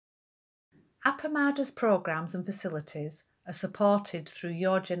Appamada's programs and facilities are supported through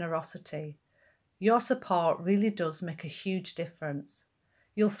your generosity. Your support really does make a huge difference.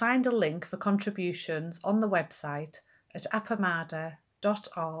 You'll find a link for contributions on the website at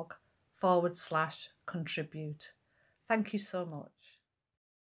appamada.org/contribute. Thank you so much.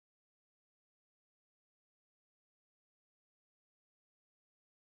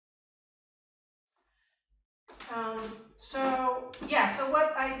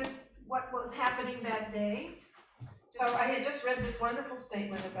 What was happening that day. So I had just read this wonderful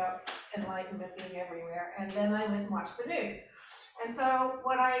statement about enlightenment being everywhere, and then I went and watched the news. And so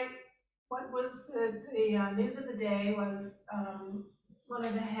what was the news of the day was one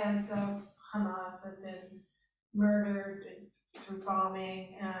of the heads of Hamas had been murdered through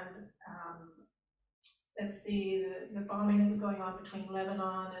bombing, and let's see, the bombing that was going on between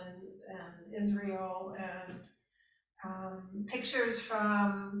Lebanon and Israel, and pictures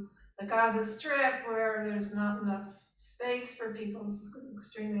from the Gaza Strip where there's not enough space for people, it's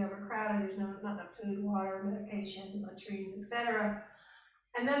extremely overcrowded, there's not enough food, water, medication, latrines, etc.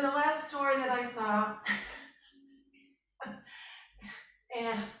 And then the last story that I saw,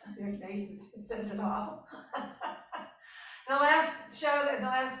 and their faces says it all. The last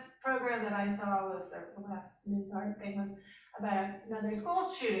program that I saw was, or the last news thing was about another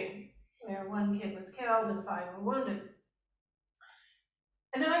school shooting where one kid was killed and 5 were wounded.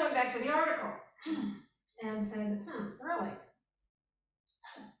 And then I went back to the article and said, really?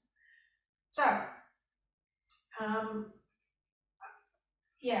 So,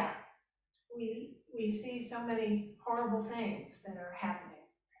 yeah, we see so many horrible things that are happening,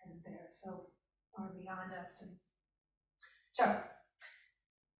 and they're so far beyond us. And so,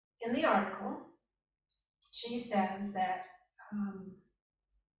 in the article, she says that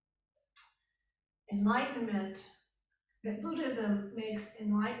enlightenment, that Buddhism makes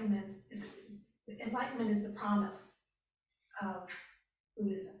enlightenment is the promise of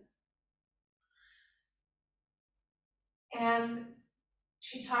Buddhism. And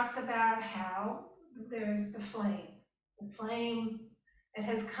she talks about how there's the flame that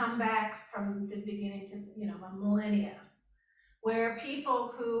has come back from the beginning to, a millennia, where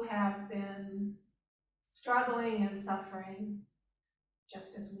people who have been struggling and suffering,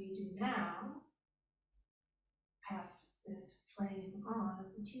 just as we do now, passed this flame on of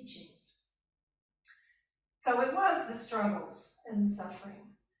the teachings. So it was the struggles and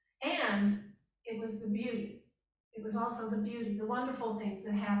suffering, and it was the beauty. It was also the beauty, the wonderful things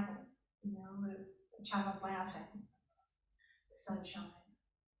that happen, the child laughing, the sunshine,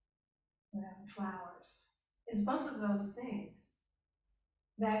 the flowers. It's both of those things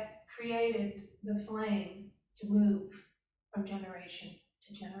that created the flame to move from generation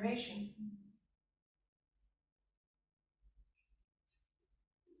to generation.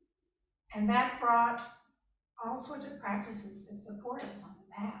 And that brought all sorts of practices that support us on the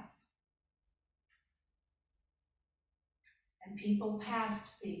path. And people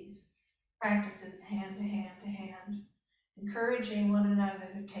passed these practices hand to hand to hand, encouraging one another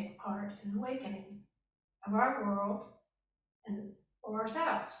to take part in the awakening of our world and for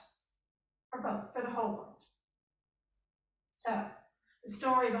ourselves, for both, for the whole world. So, the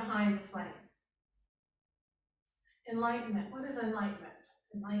story behind the flame. Enlightenment. What is enlightenment?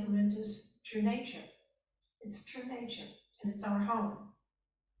 Enlightenment is true nature. It's true nature, and it's our home.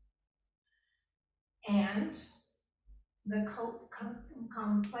 And the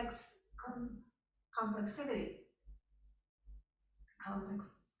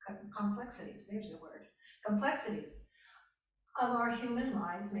complexities, there's the word, complexities of our human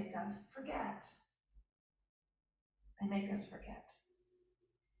life make us forget. They make us forget.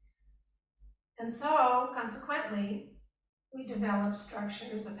 And so, consequently, we develop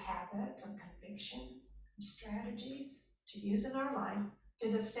structures of habit, of conviction, and strategies to use in our life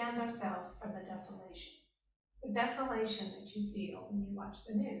to defend ourselves from the desolation that you feel when you watch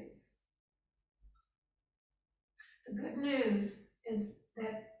the news. The good news is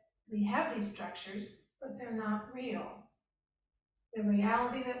that we have these structures, but they're not real. The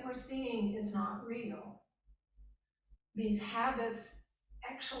reality that we're seeing is not real. These habits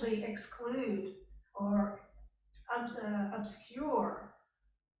actually exclude or obscure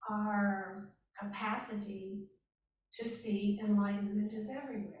our capacity to see enlightenment is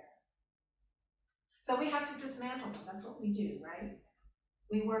everywhere. So we have to dismantle them. That's what we do, right?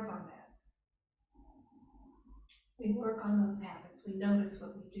 We work on that. We work on those habits. We notice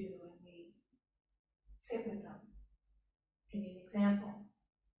what we do and we sit with them. Give you an example.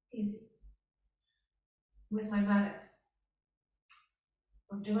 Easy. With my mother.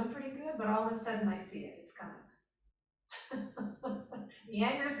 We're doing pretty good, but all of a sudden I see it. It's coming. The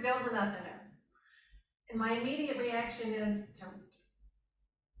anger's building up in her. And my immediate reaction is to,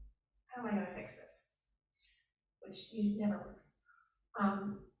 how am I going to fix this? Which never works.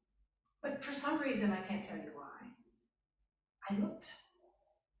 But for some reason, I can't tell you why, I looked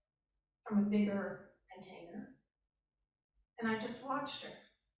from a bigger container and I just watched her.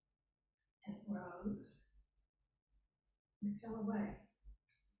 And it rose and it fell away.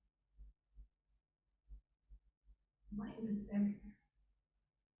 Enlightenment is everywhere.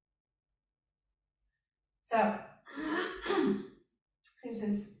 So there's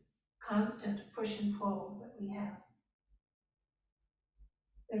this constant push and pull that we have.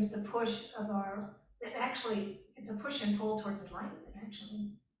 There's the push of it's a push and pull towards enlightenment,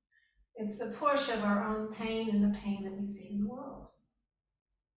 actually. It's the push of our own pain and the pain that we see in the world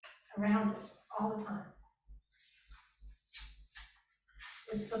around us all the time.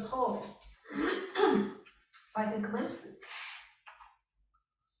 It's the pull by the glimpses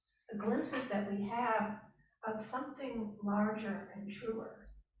that we have of something larger and truer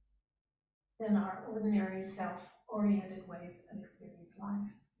than our ordinary self-oriented ways of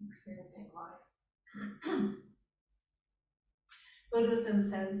experiencing life. Buddhism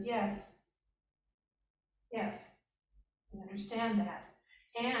says, yes, we understand that.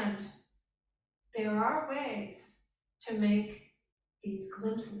 And there are ways to make these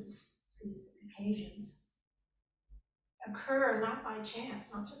glimpses, these occasions, occur not by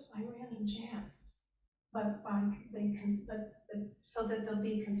chance, not just by random chance, but so that they'll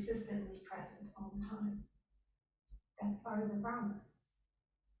be consistently present all the time. That's part of the promise.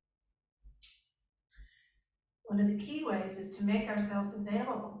 One of the key ways is to make ourselves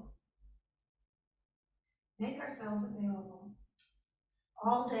available. Make ourselves available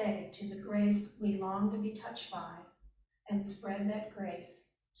all day to the grace we long to be touched by, and spread that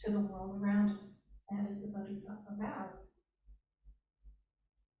grace to the world around us. That is the Bodhisattva vow,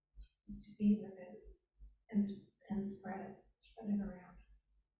 is to be with it and spread it around.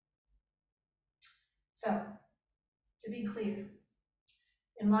 So, to be clear,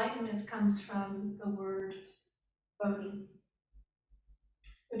 enlightenment comes from the word Bodhi,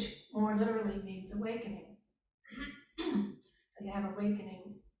 which more literally means awakening. So you have awakening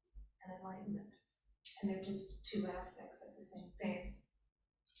and enlightenment, and they're just two aspects of the same thing.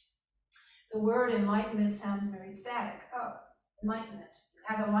 The word enlightenment sounds very static. Oh, enlightenment,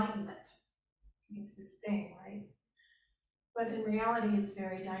 have enlightenment. It's this thing, right? But in reality, it's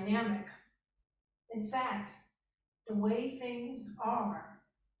very dynamic. In fact, the way things are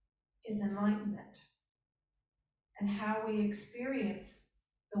is enlightenment. And how we experience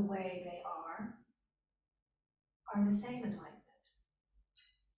the way they are the same enlightenment.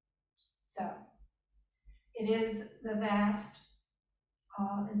 So, it is the vast,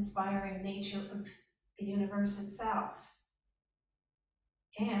 inspiring nature of the universe itself.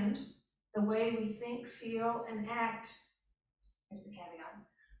 And the way we think, feel, and act, here's the caveat,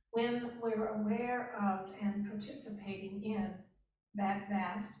 when we're aware of and participating in that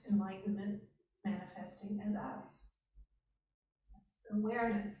vast enlightenment manifesting as us. That's the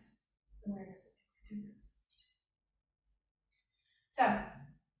awareness that makes it do this. So,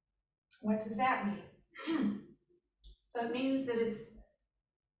 what does that mean? So it means that it's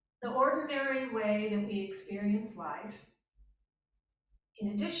the ordinary way that we experience life,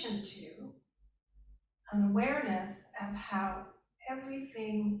 in addition to an awareness of how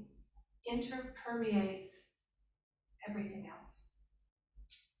everything interpermeates everything else.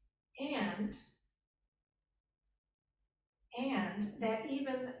 And that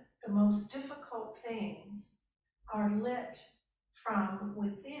even the most difficult things are lit from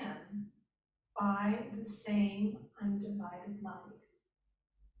within by the same undivided light.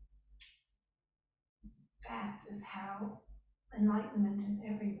 That is how enlightenment is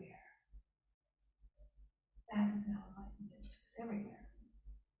everywhere. That is how enlightenment is everywhere.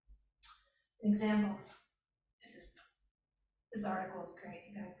 An example, this article is great,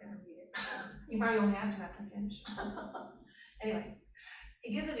 you guys gotta read it. You probably only have to after I finish. Anyway,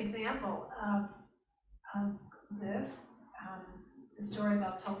 it gives an example of this. It's a story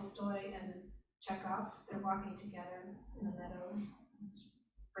about Tolstoy and Chekhov. They're walking together in the meadow. It's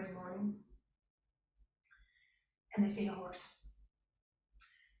spring morning. And they see a horse.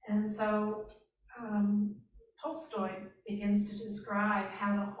 And so Tolstoy begins to describe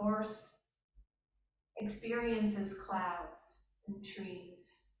how the horse experiences clouds and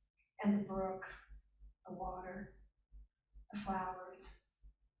trees and the brook, the water, the flowers,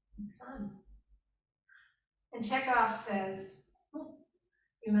 and the sun. And Chekhov says,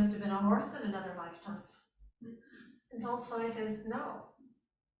 you must have been a horse in another lifetime. And Tolstoy says, no.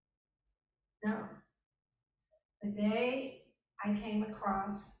 The day I came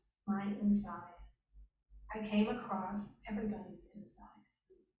across my inside, I came across everybody's inside.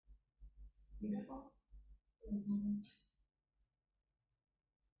 It's beautiful. Mm-hmm.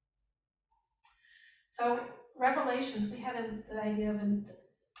 So revelations, we had the idea of,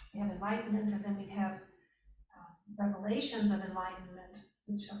 we have enlightenment, and then we have revelations of enlightenment,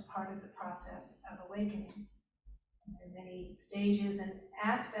 which are part of the process of awakening. And there are many stages and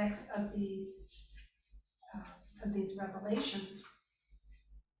aspects of these revelations.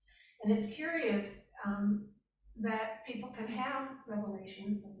 And it's curious that people can have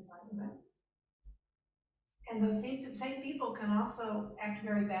revelations of enlightenment, and those same people can also act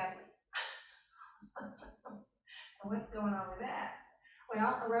very badly. So what's going on with that?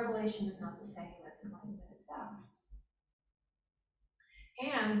 Well, a revelation is not the same as enlightenment itself.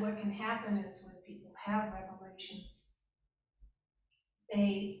 And what can happen is when people have revelations,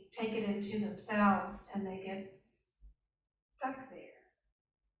 they take it into themselves and they get stuck there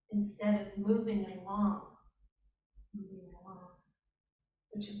instead of moving along,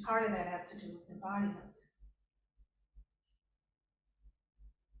 which part of that has to do with embodiment.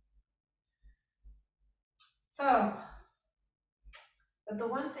 So, but the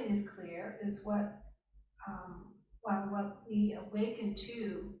one thing is clear is what we awaken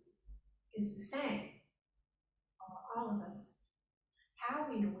to is the same, all of us. How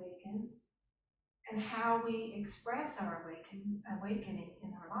we awaken and how we express our awakening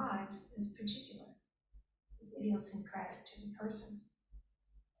in our lives is particular. It's idiosyncratic to the person.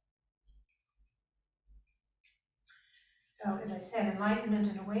 So, as I said, enlightenment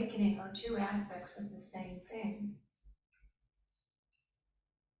and awakening are two aspects of the same thing.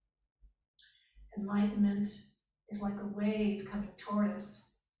 Enlightenment is like a wave coming toward us.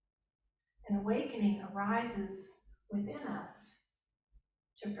 An awakening arises within us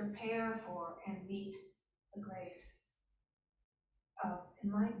to prepare for and meet the grace of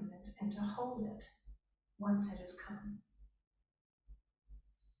enlightenment and to hold it once it has come.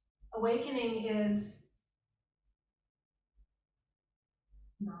 Awakening is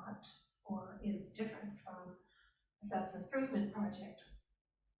not, or is different from a self-improvement project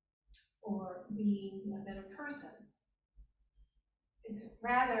or being a better person. It's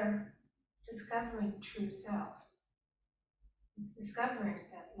rather discovering true self. It's discovering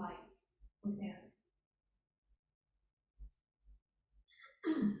that light within.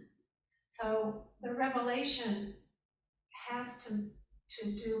 So the revelation has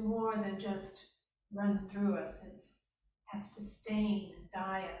to do more than just run through us. It has to stain and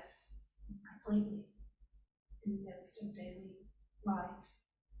dye us completely in the midst of daily life.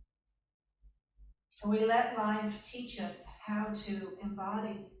 So we let life teach us how to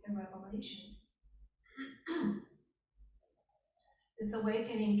embody the revelation. This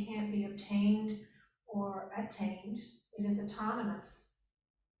awakening can't be obtained or attained. It is autonomous.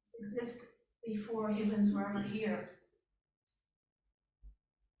 It exists before humans were ever here.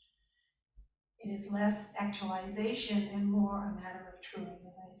 It is less actualization and more a matter of truing,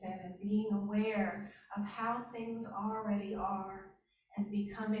 as I said, and being aware of how things already are and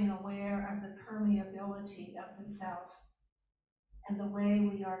becoming aware of the permeability of the self and the way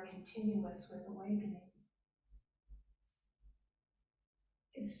we are continuous with awakening.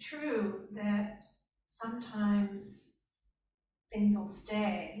 It's true that sometimes things will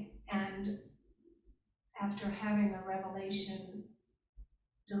stay, and after having a revelation,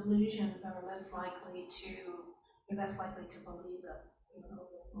 delusions are less likely to, you're less likely to believe them. You're a little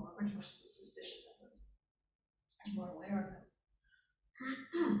bit more, much more suspicious of them, much more aware of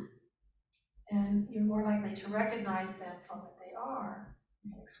them. And you're more likely to recognize them for what they are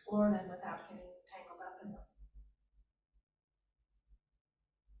and explore them without getting tangled up in them.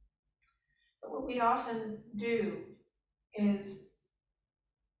 But what we often do is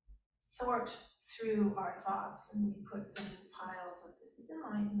sort through our thoughts, and we put them in piles of this is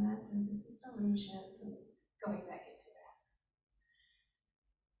enlightenment and this is delusions, and going back into that.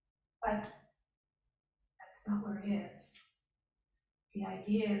 But that's not where it is. The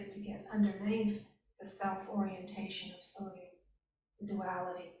idea is to get underneath the self-orientation of sorting, the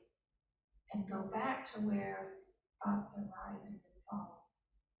duality, and go back to where thoughts are rising and falling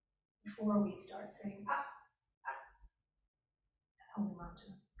before we start saying, and holding on to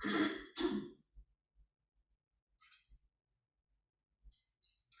them.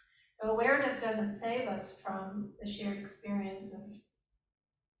 So awareness doesn't save us from the shared experience of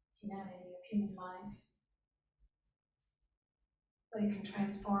humanity, of human life, but it can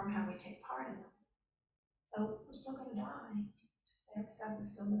transform how we take part in them. So we're still going to die. That stuff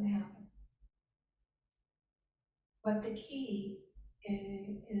is still going to happen. But the key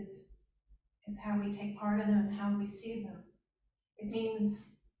is how we take part in them and how we see them. It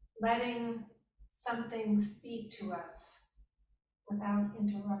means letting something speak to us without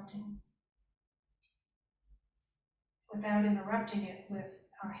interrupting it with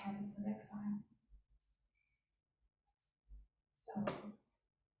our habits of exile. So,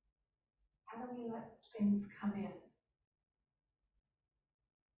 how do we let things come in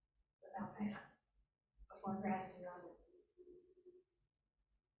without saying before grasping on it?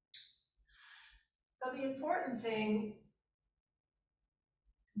 So the important thing,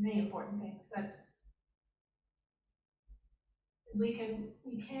 many important things, but is we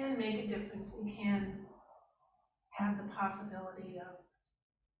can make a difference. We can have the possibility of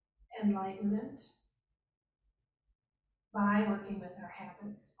enlightenment by working with our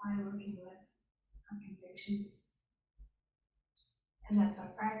habits, by working with our convictions. And that's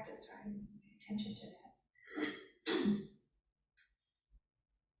our practice, right? Pay attention to that.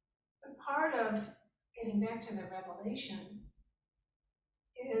 But part of getting back to the revelation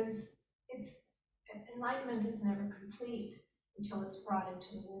is enlightenment is never complete until it's brought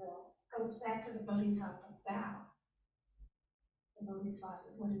into the world. It goes back to the Bodhisattva's vow. The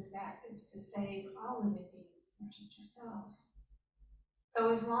Bodhisattva, what is that? It's to save all living beings, not just ourselves. So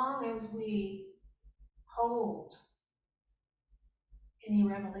as long as we hold any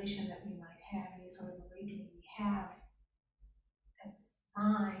revelation that we might have, any sort of awakening we have, as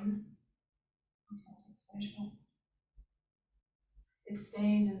mine, or something special, it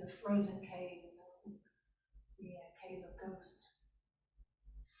stays in the frozen cave, the cave of ghosts.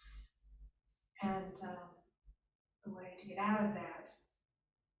 And the way to get out of that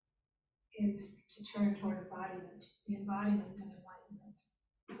is to turn toward embodiment, the embodiment of enlightenment,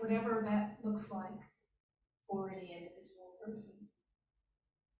 whatever that looks like for any individual person.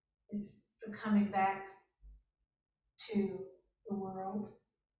 It's the coming back to the world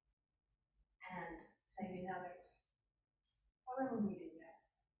and saving others. However we do that,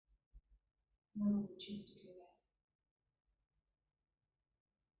 however we choose to do that.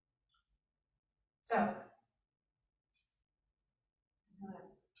 So, I'm going to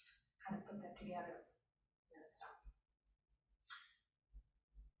kind of put that together and then stop.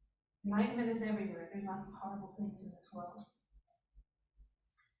 Enlightenment is everywhere. There's lots of horrible things in this world.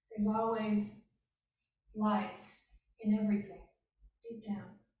 There's always light in everything. Deep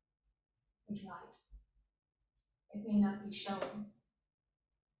down, there's light. It may not be showing.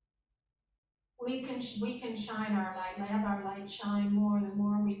 We can shine our light, let our light shine more the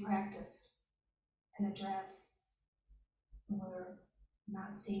more we practice and address when we're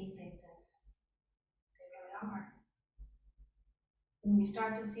not seeing things as they really are. When we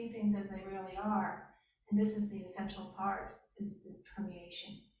start to see things as they really are, and this is the essential part, is the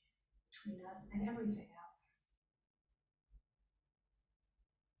permeation between us and everything else.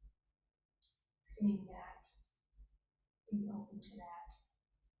 Seeing that, being open to that,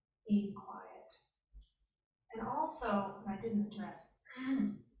 being quiet. And also, what I didn't address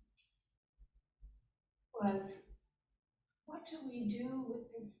was, what do we do with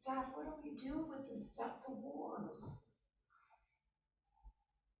this stuff? What do we do with this stuff, the wars?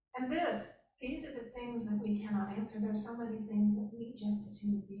 And these are the things that we cannot answer. There are so many things that we, just as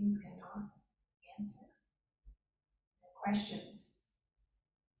human beings, cannot answer. They're questions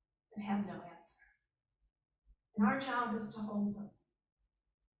that have no answer. And our job is to hold them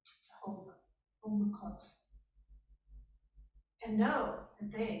close. And know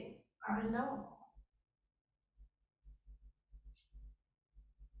that they are unknowable.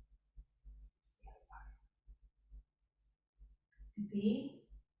 That's the other part. And be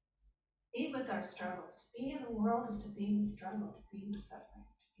with our struggles. To be in the world is to be with struggle, to be with suffering.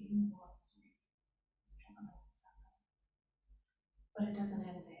 To be in the world is to be with struggle and suffering. But it doesn't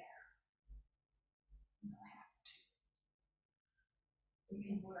end there. We don't have to. We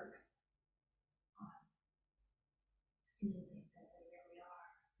can work on seeing things as they really are,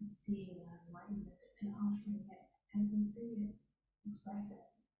 and seeing enlightenment and offering it as we see it, express it,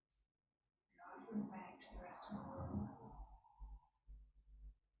 and offer it back to the rest of the world.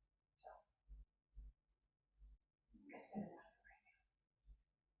 So, I think I've said enough right now.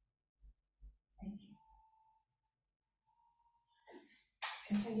 Thank you.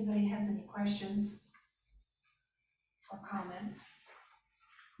 If anybody has any questions or comments,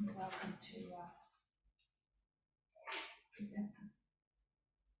 you're welcome to present them.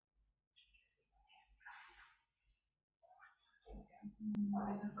 I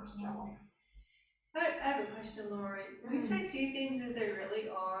have a question, Laurie. When you say see things as they really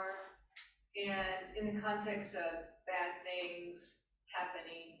are, and in the context of bad things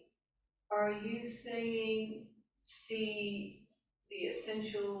happening, are you saying see the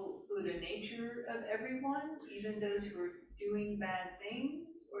essential Buddha nature of everyone, even those who are doing bad things,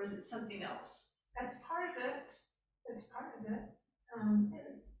 or is it something else? That's part of it. That's part of it.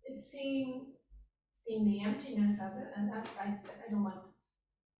 It's seeing the emptiness of it, and I don't like.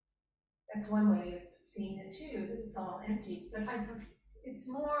 That's one way of seeing it too. That it's all empty. But it's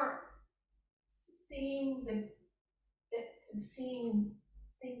more seeing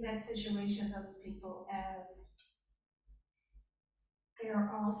seeing that situation, those people, as they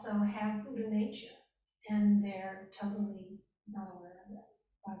are also have Buddha nature, and they're totally not aware of it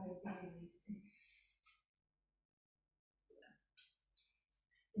while they're doing these things.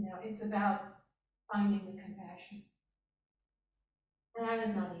 You know, it's about finding the compassion. And that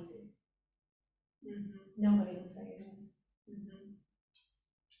is not easy. Nobody would say it is.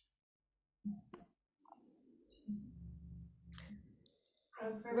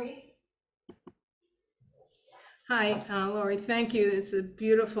 That's for me. Hi, Laurie, thank you. It's a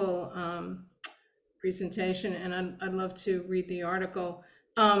beautiful presentation, and I'd love to read the article.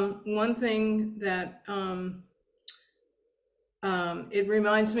 One thing that it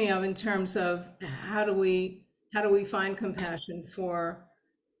reminds me of in terms of how do we find compassion for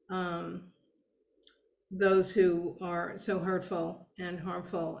those who are so hurtful and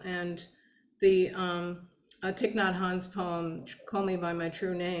harmful. And the Thich Nhat Hanh's poem, Call Me by My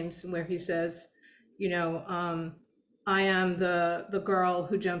True Names, where he says, you know, I am the girl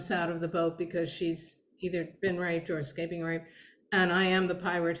who jumps out of the boat because she's either been raped or escaping rape. And I am the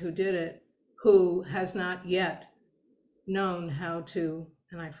pirate who did it, who has not yet known how to,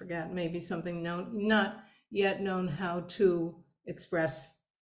 and I forget, maybe something known, not yet known how to express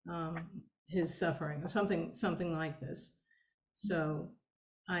his suffering, or something like this. So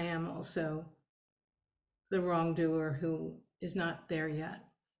I am also the wrongdoer who is not there yet.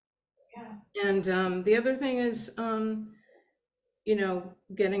 Yeah. And the other thing is, you know,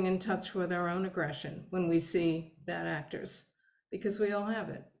 getting in touch with our own aggression when we see bad actors, because we all have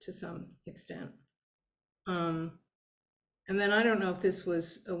it to some extent. And then I don't know if this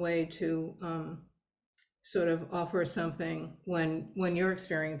was a way to sort of offer something when you're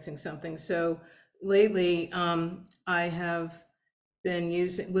experiencing something. So lately, I have been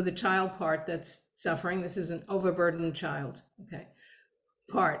using with a child part that's suffering. This is an overburdened child, okay,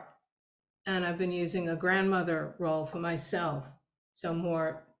 part. And I've been using a grandmother role for myself. So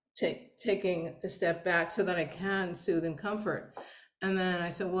more taking a step back so that I can soothe and comfort. And then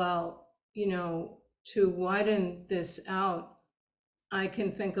I said, well, you know, to widen this out, I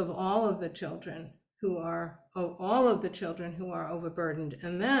can think of all of the children who are overburdened.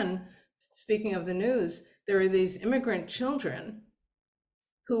 And then, speaking of the news, there are these immigrant children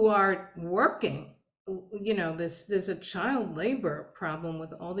who are working. You know, there's a child labor problem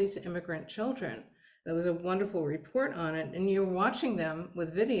with all these immigrant children. There was a wonderful report on it, and you're watching them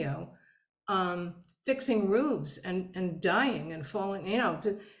with video, fixing roofs and dying and falling, you know.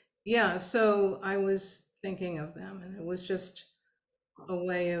 Yeah, so I was thinking of them, and it was just a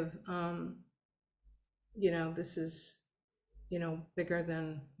way of, you know, this is, you know, bigger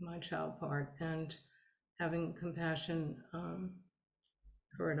than my child part, and having compassion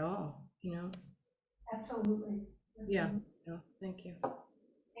for it all, you know. Absolutely. Yeah, so thank you.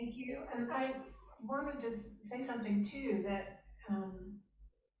 Thank you. And I wanted to say something too, that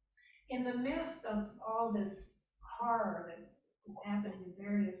in the midst of all this horror that is happening in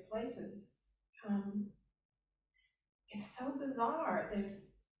various places, it's so bizarre.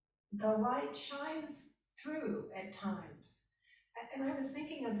 The light shines through at times. And I was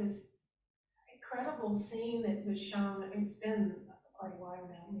thinking of this incredible scene that was shown. It's been quite a while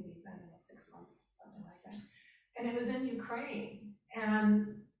now, maybe, I don't know, 6 months, something like that. And it was in Ukraine.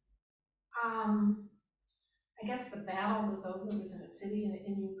 And I guess the battle was over. It was in a city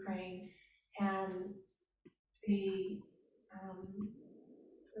in Ukraine, and the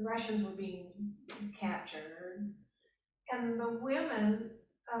Russians were being captured, and the women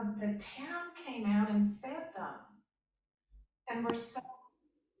of the town came out and fed them, and were so,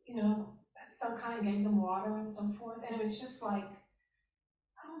 you know, so kind, gave them water and so forth, and it was just like,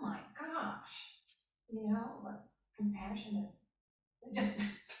 oh my gosh, you know, like compassionate, just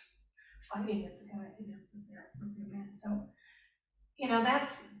fighting with the guy, you know, with their men. So, you know,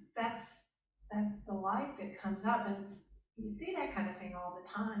 that's the light that comes up, and you see that kind of thing all the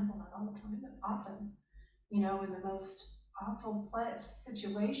time. Well, not all the time, but often. You know, in the most awful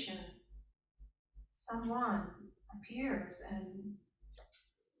situation, someone appears and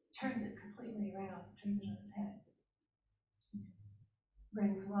turns it completely around, turns it on its head,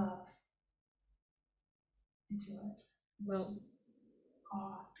 brings love into it. Well,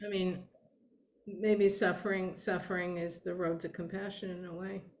 Awe. I mean, maybe suffering is the road to compassion in a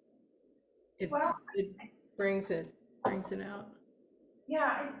way. It Well, it brings it out.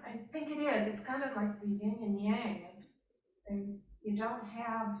 Yeah, I think it is. It's kind of like the yin and yang. You don't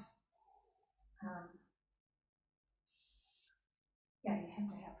have, you have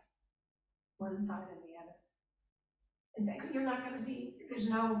to have one side or the other. And you're not gonna there's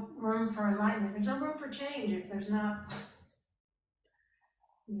no room for enlightenment, there's no room for change if there's not,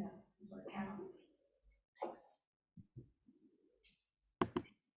 is what happens.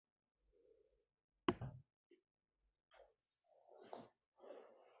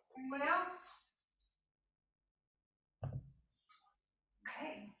 Anyone else?